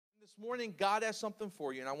This morning, God has something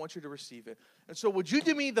for you, and I want you to receive it. And so would you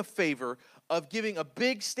do me the favor of giving a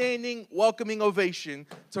big standing, welcoming ovation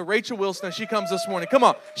to Rachel Wilson as she comes this morning? Come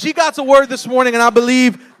on. She got a word this morning, and I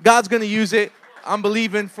believe God's going to use it. I'm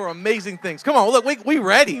believing for amazing things. Come on, look, we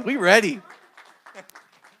ready. We ready.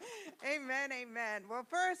 Amen, amen. Well,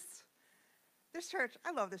 first, this church,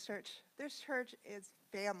 I love this church. This church is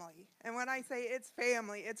family. And when I say it's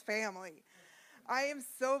family, it's family. I am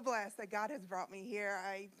so blessed that God has brought me here.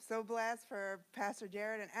 I'm so blessed for Pastor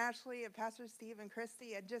Jared and Ashley and Pastor Steve and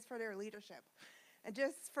Christy, and just for their leadership and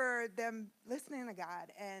just for them listening to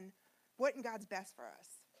God and wanting God's best for us.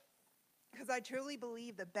 Because I truly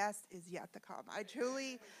believe the best is yet to come. I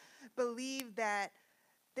truly believe that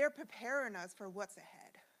they're preparing us for what's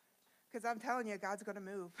ahead. Because I'm telling you, God's going to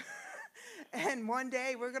move. And one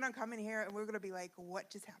day we're going to come in here and we're going to be like, what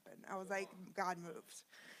just happened? I was like, God moved.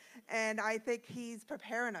 And I think he's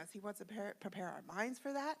preparing us. He wants to prepare our minds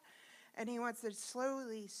for that. And he wants to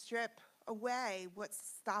slowly strip away what's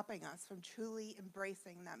stopping us from truly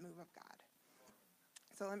embracing that move of God.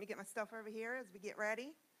 So let me get my stuff over here as we get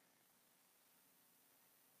ready.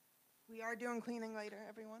 We are doing cleaning later,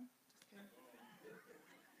 everyone. Just kidding.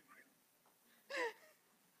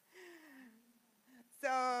 So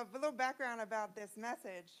a little background about this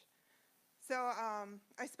message. So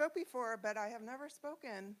I spoke before, but I have never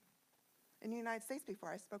spoken in the United States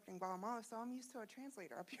before. I spoke in Guatemala, so I'm used to a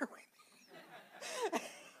translator up here with me.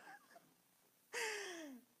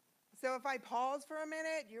 So if I pause for a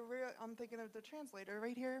minute, I'm thinking of the translator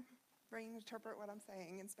right here, ready to interpret what I'm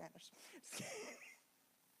saying in Spanish.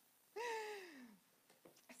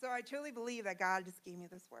 So I truly believe that God just gave me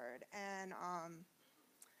this word. And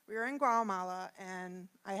we were in Guatemala, and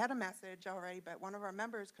I had a message already, but one of our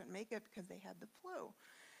members couldn't make it because they had the flu.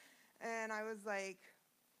 And I was like,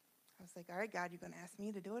 all right, God, you're going to ask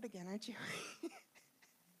me to do it again, aren't you?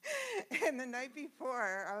 And the night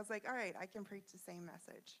before, I was like, all right, I can preach the same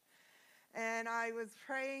message. And I was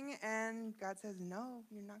praying, and God says, no,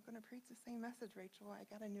 you're not going to preach the same message, Rachel. I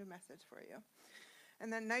got a new message for you.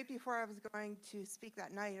 And the night before I was going to speak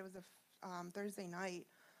that night, it was a Thursday night,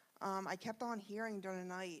 I kept on hearing during the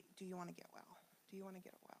night, do you want to get well? Do you want to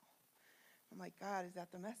get well? I'm like, God, is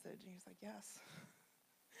that the message? And he's like, yes.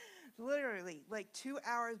 Literally, like 2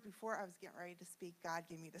 hours before I was getting ready to speak, God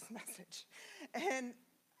gave me this message. And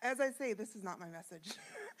as I say, this is not my message.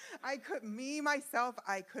 I could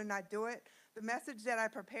not do it. The message that I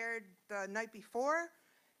prepared the night before,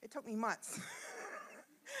 it took me months.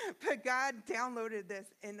 But God downloaded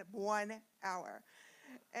this in 1 hour.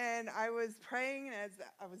 And I was praying, and as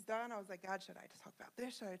I was done, I was like, God, should I talk about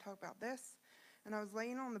this? Should I talk about this? And I was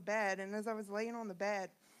laying on the bed, and as I was laying on the bed,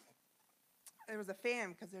 there was a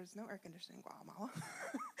fan because there's no air conditioning in Guatemala.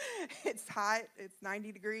 It's hot. It's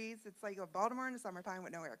 90 degrees. It's like Baltimore in the summertime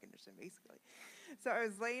with no air conditioning, basically. So I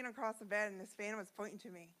was laying across the bed, and this fan was pointing to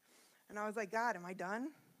me. And I was like, God, am I done?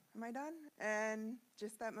 Am I done? And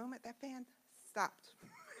just that moment, that fan stopped.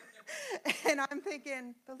 And I'm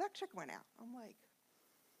thinking, the electric went out. I'm like,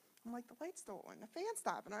 the light's still on. The fan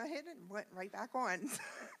stopped, and I hit it and went right back on.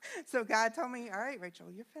 So God told me, all right, Rachel,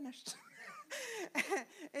 you're finished.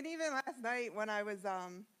 And even last night when I was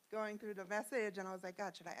going through the message, and I was like,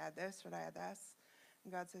 God, should I add this? Should I add this?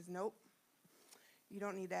 And God says, nope. You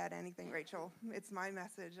don't need to add anything, Rachel. It's my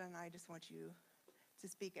message, and I just want you to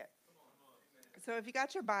speak it. So if you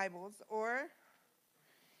got your Bibles, or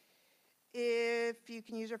if you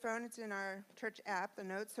can use your phone, it's in our church app, the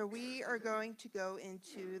notes. So we are going to go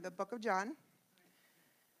into the book of John.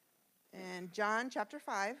 And John chapter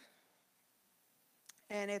 5.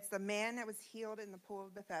 And it's the man that was healed in the pool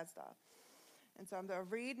of Bethesda. And so I'm going to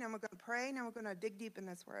read, and then we're going to pray, and then we're going to dig deep in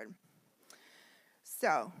this word.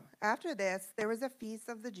 So after this, there was a feast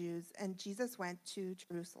of the Jews, and Jesus went to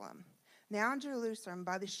Jerusalem. Now in Jerusalem,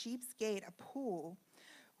 by the sheep's gate, a pool,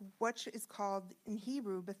 which is called in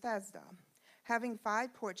Hebrew Bethesda, having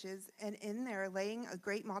 5 porches, and in there laying a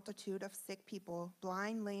great multitude of sick people,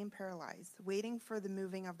 blind, lame, paralyzed, waiting for the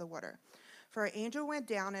moving of the water. For an angel went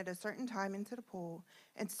down at a certain time into the pool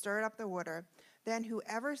and stirred up the water. Then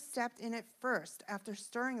whoever stepped in it first after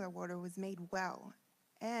stirring the water was made well,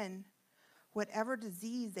 and whatever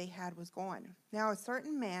disease they had was gone. Now a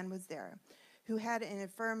certain man was there who had an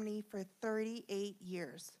infirmity for 38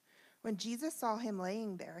 years. When Jesus saw him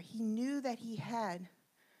laying there, he knew that he had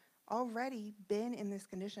already been in this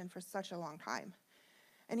condition for such a long time.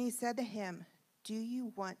 And he said to him, do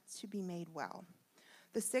you want to be made well?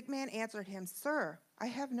 The sick man answered him, Sir, I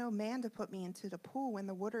have no man to put me into the pool when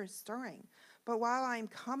the water is stirring. But while I am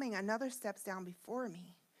coming, another steps down before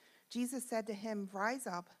me. Jesus said to him, Rise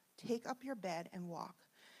up, take up your bed, and walk.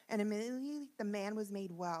 And immediately the man was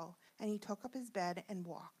made well, and he took up his bed and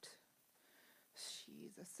walked.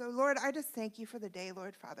 Jesus. So, Lord, I just thank you for the day,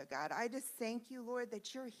 Lord Father God. I just thank you, Lord,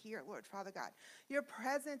 that you're here, Lord Father God. Your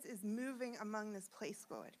presence is moving among this place,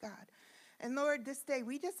 Lord God. And Lord, this day,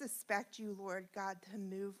 we just expect you, Lord God, to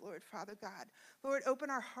move, Lord Father God. Lord, open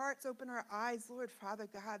our hearts, open our eyes, Lord Father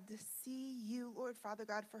God, to see you, Lord Father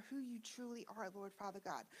God, for who you truly are, Lord Father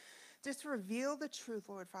God. Just reveal the truth,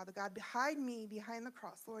 Lord Father God. Hide me behind the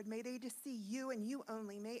cross, Lord. May they just see you and you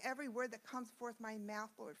only. May every word that comes forth my mouth,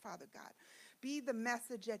 Lord Father God, be the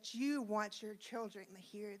message that you want your children to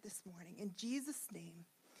hear this morning. In Jesus' name,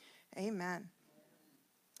 amen.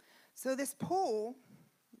 So this pool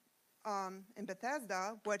in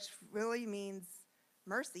Bethesda, which really means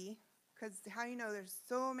mercy, because how you know there's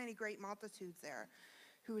so many great multitudes there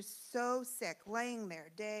who was so sick, laying there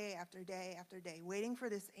day after day after day, waiting for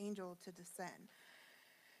this angel to descend.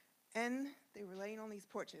 And they were laying on these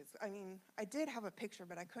porches. I mean, I did have a picture,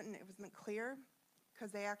 but I couldn't, it wasn't clear,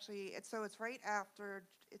 because they actually, it's right after,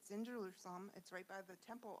 it's in Jerusalem, it's right by the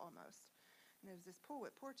temple almost. And there's this pool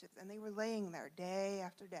with porches, and they were laying there day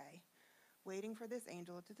after day, waiting for this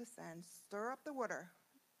angel to descend, stir up the water,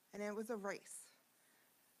 and it was a race.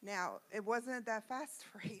 Now, it wasn't that fast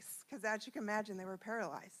race, because as you can imagine, they were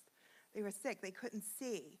paralyzed. They were sick. They couldn't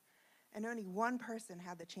see. And only one person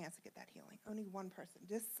had the chance to get that healing. Only one person.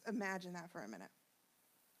 Just imagine that for a minute.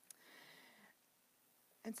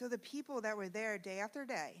 And so the people that were there day after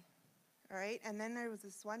day, all right, and then there was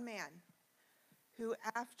this one man who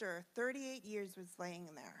after 38 years was laying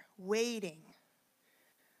there, waiting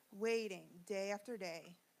day after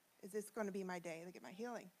day. Is this going to be my day to get my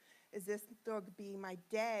healing? Is this going to be my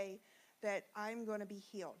day that I'm going to be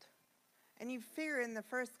healed? And you figure in the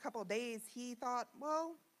first couple of days, he thought,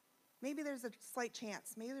 well, maybe there's a slight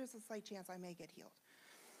chance. Maybe there's a slight chance I may get healed.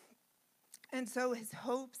 And so his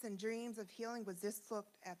hopes and dreams of healing was just look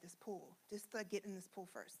at this pool, just to get in this pool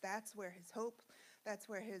first. That's where his hope, that's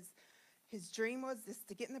where his dream was, just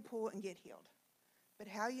to get in the pool and get healed. But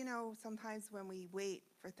how you know sometimes when we wait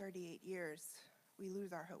for 38 years, we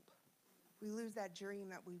lose our hope. We lose that dream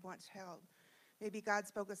that we once held. Maybe God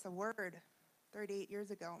spoke us a word 38 years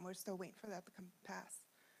ago, and we're still waiting for that to come to pass.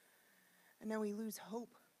 And then we lose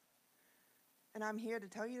hope. And I'm here to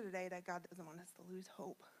tell you today that God doesn't want us to lose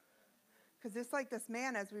hope. Because just like this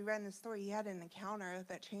man, as we read in the story, he had an encounter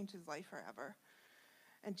that changed his life forever.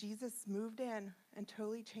 And Jesus moved in and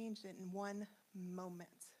totally changed it in one moment.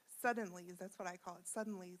 Suddenly, that's what I call it.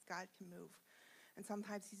 Suddenly, God can move. And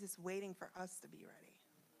sometimes he's just waiting for us to be ready.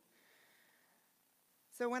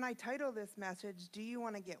 So when I title this message, Do You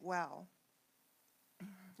Want to Get Well?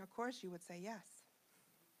 Of course you would say yes.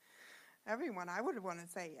 Everyone, I would want to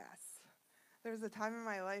say yes. There was a time in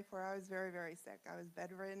my life where I was very, very sick. I was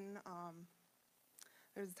bedridden.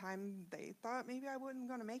 There was a time they thought maybe I wasn't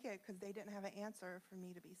going to make it because they didn't have an answer for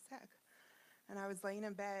me to be sick. And I was laying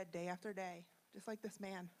in bed day after day, just like this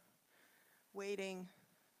man, waiting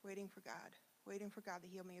for God to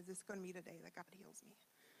heal me. Is this going to be the day that God heals me?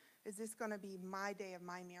 Is this going to be my day of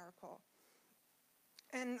my miracle?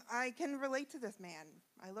 And I can relate to this man.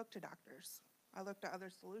 I looked to doctors. I looked at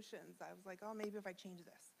other solutions. I was like, oh, maybe if I change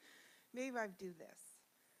this. Maybe if I do this.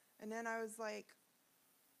 And then I was like,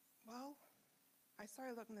 well, I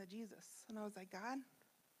started looking to Jesus. And I was like, God,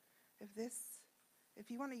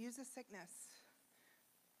 if you want to use this sickness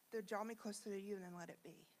to draw me closer to you, then let it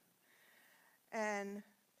be. And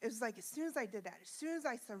it was like as soon as I did that, as soon as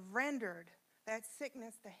I surrendered that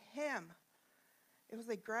sickness to him, it was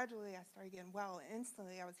like gradually I started getting well, and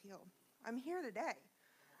instantly I was healed. I'm here today.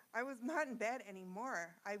 I was not in bed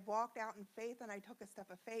anymore. I walked out in faith, and I took a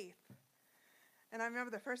step of faith. And I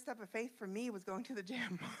remember the first step of faith for me was going to the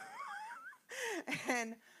gym.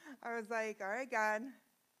 And I was like, all right, God.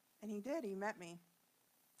 And he did. He met me.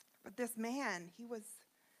 But this man, he was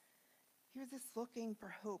just looking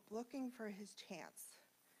for hope, looking for his chance.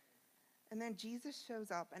 And then Jesus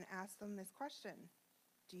shows up and asks him this question: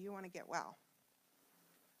 do you want to get well?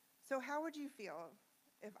 So how would you feel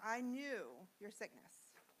if I knew your sickness?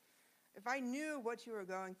 If I knew what you were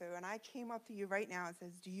going through and I came up to you right now and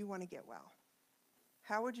says, do you want to get well?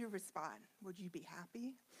 How would you respond? Would you be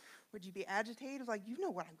happy? Would you be agitated? Like, you know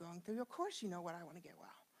what I'm going through. Of course you know what I want to get well.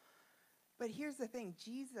 But here's the thing.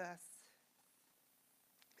 Jesus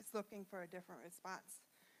is looking for a different response.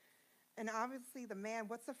 And obviously the man,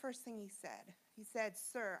 what's the first thing he said? He said,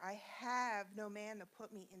 sir, I have no man to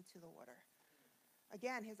put me into the water.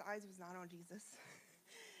 Again, his eyes was not on Jesus.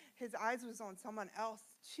 His eyes was on someone else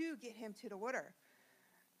to get him to the water.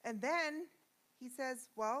 And then he says,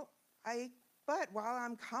 but while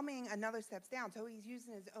I'm coming, another steps down. So he's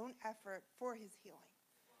using his own effort for his healing.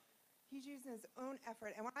 He's using his own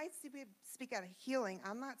effort. And when I speak out of healing,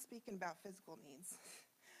 I'm not speaking about physical needs.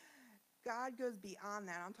 God goes beyond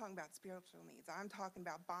that. I'm talking about spiritual needs. I'm talking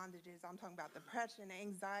about bondages. I'm talking about depression,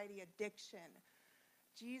 anxiety, addiction.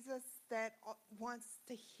 Jesus wants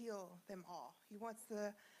to heal them all. He wants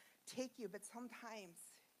to take you, but sometimes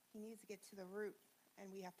he needs to get to the root,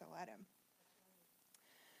 and we have to let him.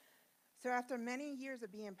 So after many years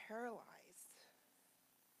of being paralyzed,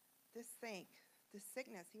 this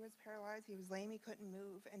sickness, he was paralyzed, he was lame, he couldn't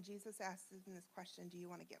move, and Jesus asked him this question, do you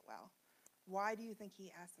want to get well? Why do you think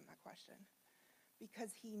he asked him that question?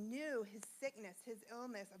 Because he knew his sickness, his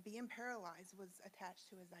illness of being paralyzed was attached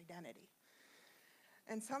to his identity.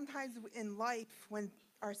 And sometimes in life, when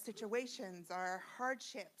our situations, our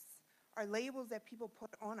hardships, our labels that people put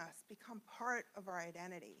on us become part of our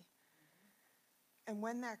identity. And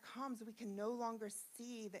when that comes, we can no longer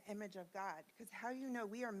see the image of God. Because how do you know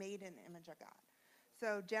we are made in the image of God?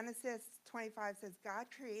 So Genesis 25 says, God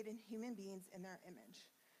created human beings in their image.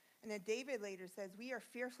 And then David later says, we are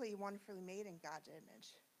fearfully, wonderfully made in God's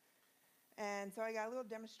image. And so I got a little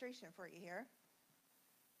demonstration for you here.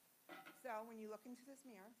 So when you look into this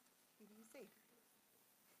mirror, who do you see?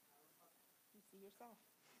 You see yourself.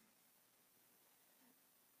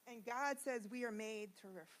 And God says we are made to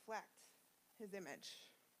reflect his image.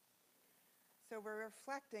 So we're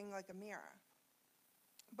reflecting like a mirror.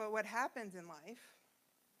 But what happens in life,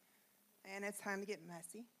 and it's time to get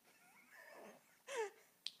messy.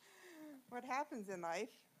 What happens in life,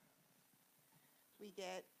 we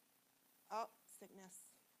get, sickness.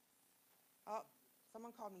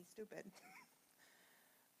 Someone called me stupid.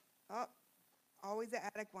 Always an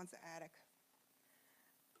addict wants an addict.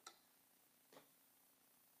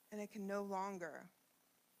 And we can no longer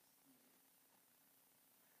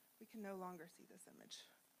see this image.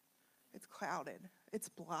 It's clouded. It's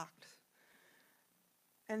blocked.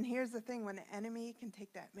 And here's the thing, when the enemy can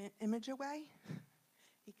take that image away,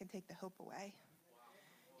 he can take the hope away.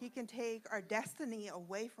 He can take our destiny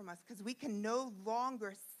away from us because we can no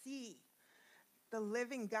longer see the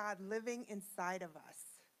living God living inside of us.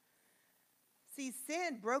 See,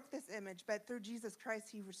 sin broke this image, but through Jesus Christ,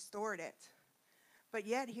 he restored it. But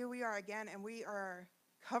yet, here we are again, and we are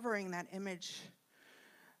covering that image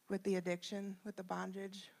with the addiction, with the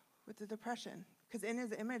bondage, with the depression. Because in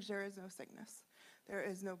his image, there is no sickness. There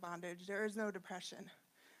is no bondage. There is no depression.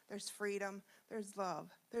 There's freedom. There's love.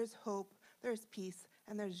 There's hope. There's peace.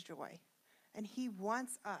 And there's joy. And he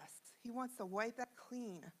wants to wipe that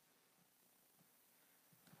clean.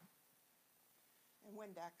 And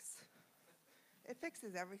Windex. It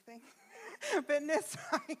fixes everything. But in this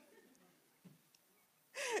time,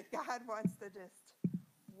 God wants to just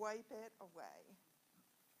wipe it away.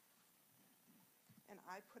 And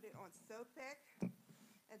I put it on so thick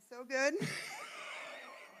and so good.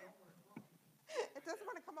 It doesn't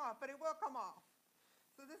want to come off, but it will come off.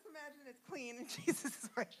 So just imagine it's clean and Jesus is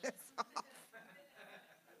wiping this off.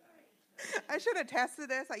 I should have tested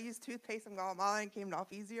this. I used toothpaste and Guatemala and it came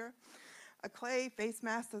off easier. A clay face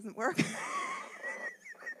mask doesn't work.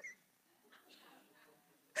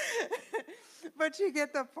 But you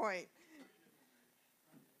get the point.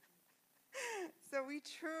 So we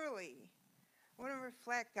truly want to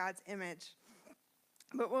reflect God's image.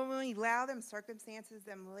 But when we allow them circumstances,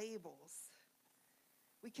 them labels,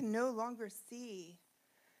 we can no longer see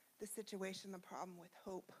the situation, the problem with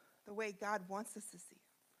hope, the way God wants us to see it.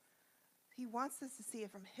 He wants us to see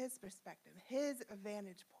it from his perspective, his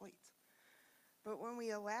vantage point. But when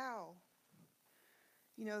we allow,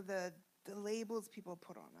 the labels people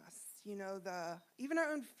put on us, even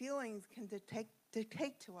our own feelings can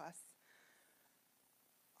dictate to us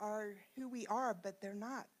are who we are, but they're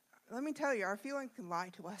not. Let me tell you, our feelings can lie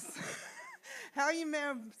to us.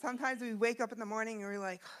 Sometimes we wake up in the morning and we're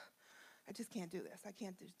like, I just can't do this. I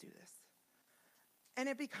can't just do this. And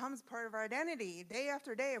it becomes part of our identity. Day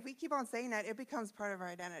after day, if we keep on saying that, it becomes part of our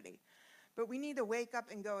identity. But we need to wake up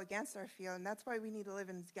and go against our feeling. That's why we need to live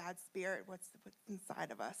in God's spirit, what's inside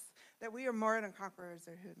of us. That we are more than conquerors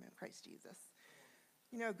through him in Christ Jesus.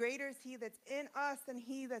 Greater is he that's in us than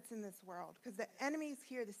he that's in this world. Because the enemy's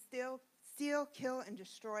here to steal, kill, and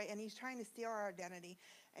destroy. And he's trying to steal our identity.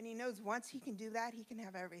 And he knows once he can do that, he can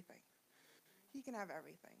have everything. He can have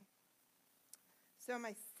everything. So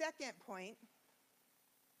my second point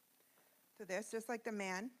to this, just like the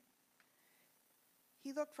man,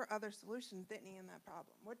 he looked for other solutions, didn't he, in that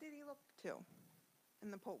problem? What did he look to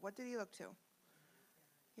in the pool? What did he look to?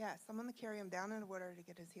 Yeah, someone to carry him down in the water to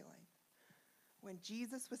get his healing. When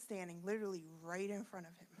Jesus was standing literally right in front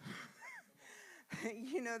of him.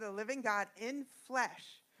 The living God in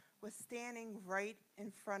flesh was standing right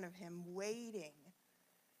in front of him, waiting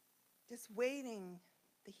just waiting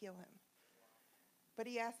to heal him. But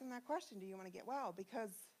he asked him that question, do you want to get well? Because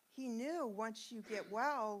he knew once you get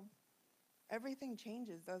well, everything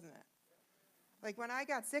changes, doesn't it? Like when I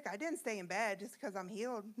got sick, I didn't stay in bed just because I'm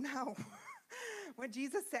healed. No. When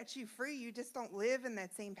Jesus sets you free, you just don't live in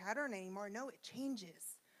that same pattern anymore. No, it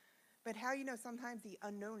changes. But how you know sometimes the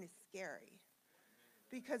unknown is scary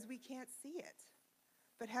because we can't see it.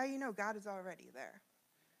 But how you know God is already there.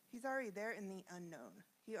 He's already there in the unknown.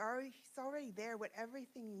 He's already there with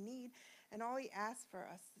everything you need, and all he asks for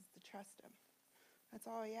us is to trust him. That's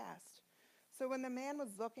all he asked. So when the man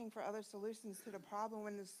was looking for other solutions to the problem,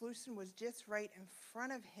 when the solution was just right in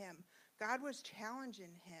front of him, God was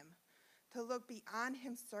challenging him to look beyond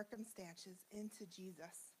his circumstances into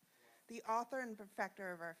Jesus, the author and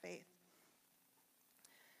perfecter of our faith.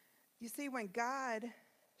 You see, when God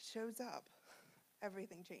shows up,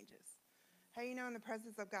 everything changes. How you know in the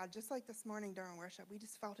presence of God, just like this morning during worship, we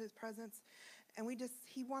just felt his presence, and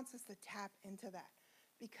he wants us to tap into that.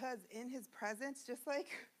 Because in his presence, just like,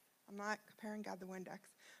 I'm not comparing God to Windex,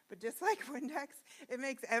 but just like Windex, it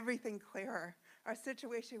makes everything clearer. Our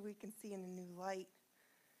situation we can see in a new light.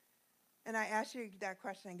 And I ask you that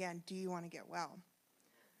question again, do you want to get well?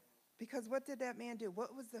 Because what did that man do?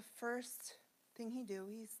 What was the first thing he did?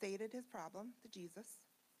 He stated his problem to Jesus.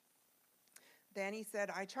 Then he said,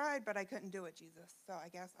 I tried, but I couldn't do it, Jesus. So I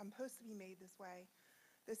guess I'm supposed to be made this way.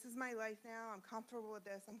 This is my life now. I'm comfortable with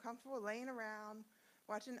this. I'm comfortable laying around,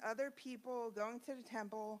 watching other people going to the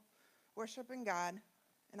temple, worshiping God.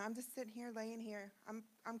 And I'm just sitting here, laying here.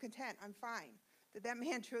 I'm content. I'm fine. Did that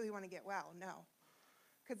man truly want to get well? No.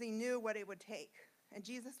 Because he knew what it would take. And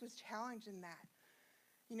Jesus was challenging that.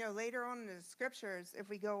 You know, later on in the scriptures, if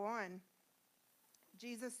we go on,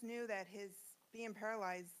 Jesus knew that his being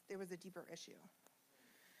paralyzed, there was a deeper issue.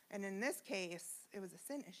 And in this case, it was a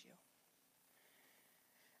sin issue.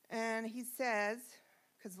 And he says,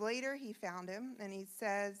 because later he found him, and he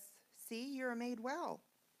says, see, you're made well.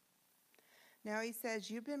 Now he says,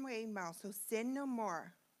 you've been made well, so sin no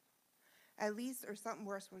more. At least, or something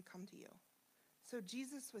worse would come to you. So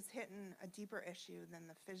Jesus was hitting a deeper issue than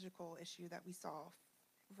the physical issue that we saw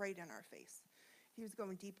right in our face. He was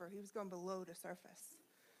going deeper. He was going below the surface.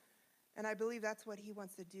 And I believe that's what he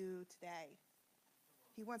wants to do today.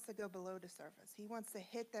 He wants to go below the surface. He wants to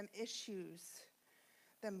hit them issues,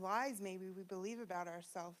 them lies maybe we believe about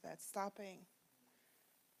ourselves that's stopping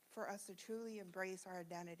for us to truly embrace our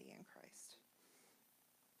identity in Christ.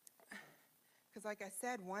 Because like I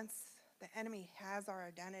said, once the enemy has our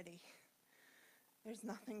identity, there's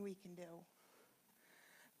nothing we can do.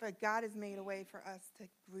 But God has made a way for us to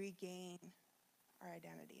regain our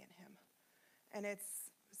identity in him. And it's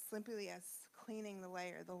simply as cleaning the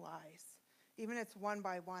layer, the lies. Even it's one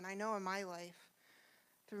by one. I know in my life,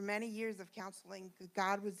 through many years of counseling,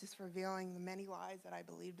 God was just revealing the many lies that I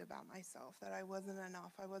believed about myself, that I wasn't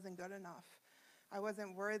enough, I wasn't good enough, I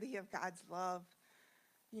wasn't worthy of God's love.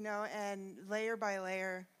 You know, and layer by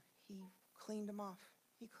layer, he cleaned them off.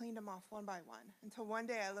 He cleaned them off one by one. Until one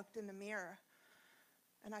day I looked in the mirror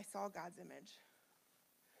and I saw God's image.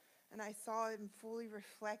 And I saw it fully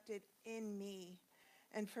reflected in me.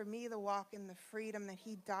 And for me to walk in the freedom that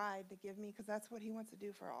he died to give me, because that's what he wants to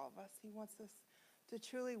do for all of us. He wants us to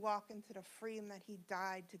truly walk into the freedom that he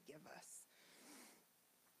died to give us.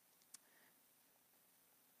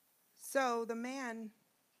 So the man,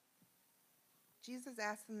 Jesus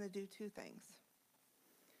asked him to do two things.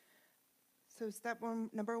 So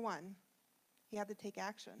number one, he had to take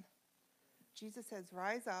action. Jesus says,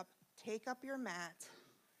 rise up, take up your mat,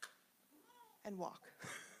 and walk.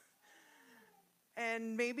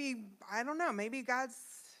 And maybe, I don't know, maybe God's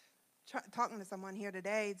talking to someone here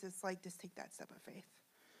today, just take that step of faith.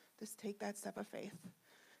 Just take that step of faith.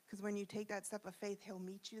 Because when you take that step of faith, he'll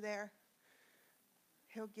meet you there.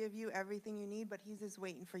 He'll give you everything you need, but he's just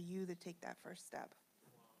waiting for you to take that first step.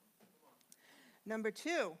 Number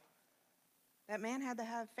two, that man had to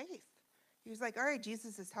have faith. He was like, all right,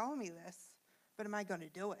 Jesus is telling me this, but am I going to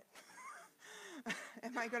do it?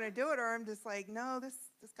 Am I going to do it? Or I'm just like, no, this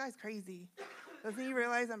guy's crazy. Doesn't he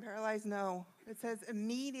realize I'm paralyzed? No. It says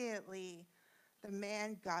immediately the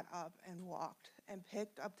man got up and walked and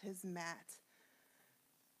picked up his mat.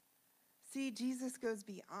 See, Jesus goes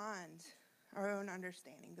beyond our own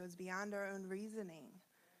understanding, goes beyond our own reasoning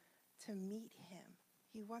to meet him.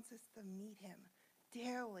 He wants us to meet him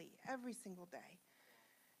daily, every single day.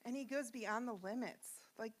 And he goes beyond the limits.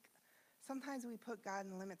 Like, sometimes we put God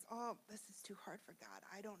in limits. Oh, this is too hard for God.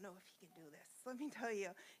 I don't know if he can do this. Let me tell you,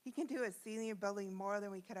 he can do a senior building more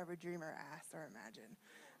than we could ever dream or ask or imagine.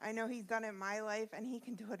 I know he's done it in my life, and he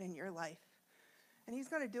can do it in your life. And he's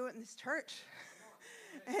going to do it in this church.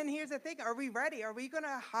 And here's the thing, are we ready? Are we going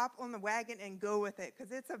to hop on the wagon and go with it?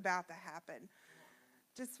 Because it's about to happen.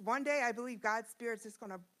 Just one day, I believe God's Spirit's just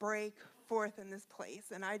going to break forth in this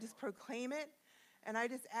place. And I just proclaim it. And I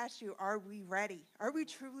just ask you, are we ready? Are we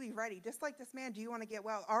truly ready? Just like this man, do you want to get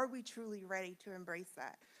well? Are we truly ready to embrace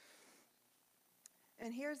that?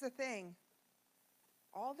 And here's the thing.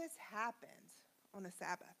 All this happened on the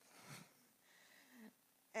Sabbath.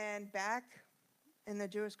 And back in the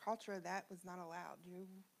Jewish culture, that was not allowed.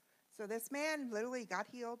 So this man literally got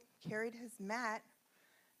healed, carried his mat,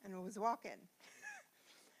 and was walking.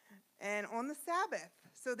 And on the Sabbath,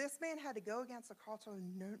 so this man had to go against the cultural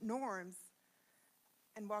norms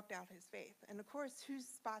and walked out his faith. And of course, who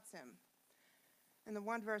spots him? In the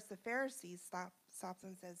one verse, the Pharisees stops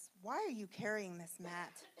and says, "Why are you carrying this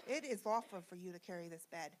mat? It is lawful for you to carry this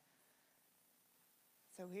bed."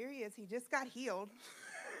 So here he is. He just got healed.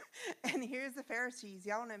 And here's the Pharisees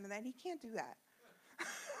yelling at him, and then he can't do that.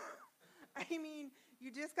 I mean,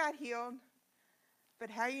 you just got healed, but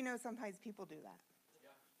how you know sometimes people do that?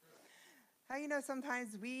 How you know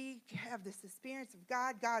sometimes we have this experience of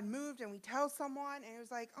God moved, and we tell someone, and it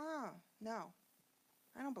was like, oh, no,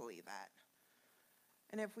 I don't believe that.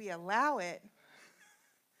 And if we allow it,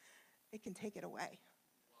 it can take it away.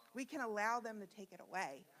 We can allow them to take it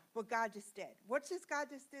away. What God just did. What just God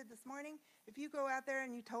just did this morning? If you go out there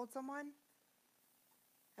and you told someone,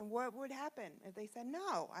 and what would happen if they said,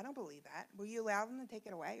 no, I don't believe that? Will you allow them to take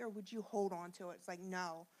it away, or would you hold on to it? It's like,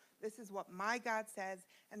 no, this is what my God says,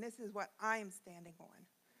 and this is what I'm standing on.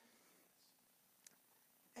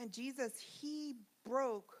 And Jesus, he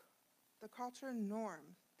broke the cultural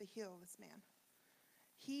norm to heal this man.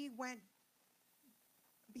 He went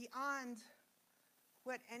beyond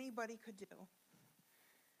what anybody could do.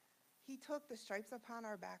 He took the stripes upon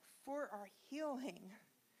our back for our healing.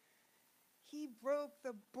 He broke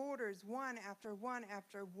the borders one after one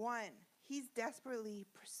after one. He's desperately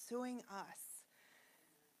pursuing us.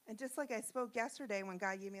 And just like I spoke yesterday when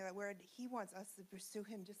God gave me that word, he wants us to pursue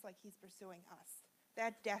him just like he's pursuing us.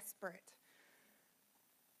 That desperate.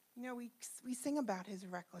 You know, we sing about his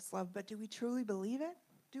reckless love, but do we truly believe it?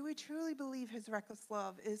 Do we truly believe his reckless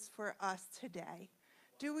love is for us today?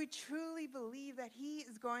 Do we truly believe that he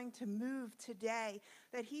is going to move today,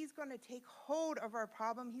 that he's going to take hold of our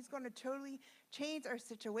problem, he's going to totally change our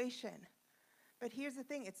situation? But here's the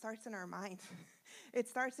thing, it starts in our mind. It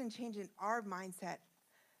starts in changing our mindset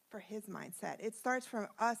for his mindset. It starts from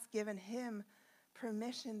us giving him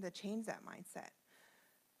permission to change that mindset,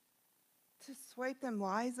 to swipe them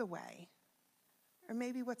lies away, or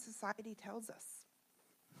maybe what society tells us.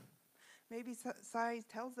 Maybe society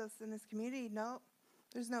tells us in this community, no,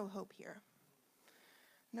 there's no hope here.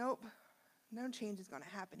 Nope, no change is going to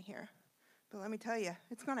happen here. But let me tell you,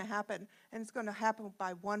 it's going to happen, and it's going to happen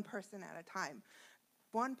by one person at a time.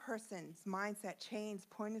 One person's mindset change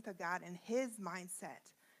pointed to God and his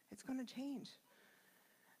mindset. It's going to change.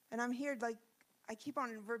 And I'm here, like, I keep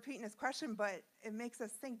on repeating this question, but it makes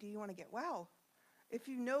us think, do you want to get well? If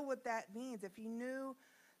you know what that means, if you knew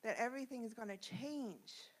that everything is going to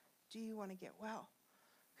change, do you want to get well?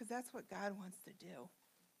 Because that's what God wants to do.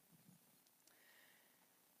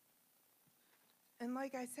 And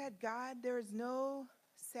like I said, God, there is no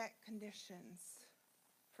set conditions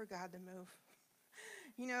for God to move.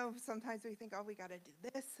 You know, sometimes we think, oh, we got to do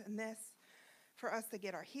this and this for us to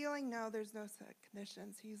get our healing. No, there's no set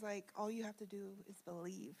conditions. He's like, all you have to do is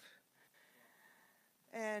believe.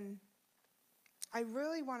 And I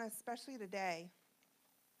really want to, especially today,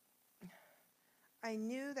 I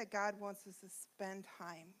knew that God wants us to spend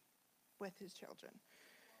time with his children.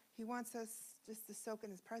 He wants us just to soak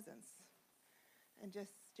in his presence. And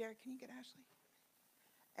just, Jared, can you get Ashley?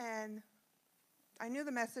 And I knew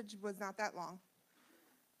the message was not that long,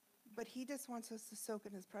 but he just wants us to soak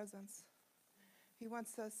in his presence. He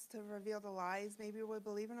wants us to reveal the lies maybe we're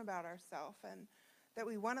believing about ourselves and that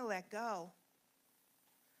we want to let go.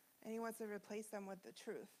 And he wants to replace them with the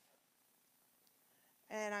truth.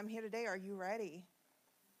 And I'm here today. Are you ready?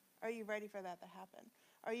 Are you ready for that to happen?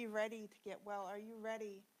 Are you ready to get well? Are you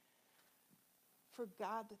ready for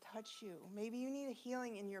God to touch you? Maybe you need a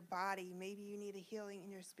healing in your body. Maybe you need a healing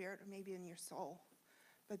in your spirit, or maybe in your soul.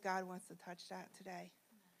 But God wants to touch that today.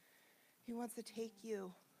 He wants to take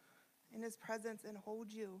you in his presence and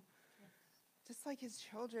hold you just like his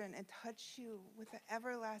children and touch you with the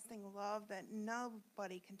everlasting love that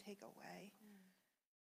nobody can take away.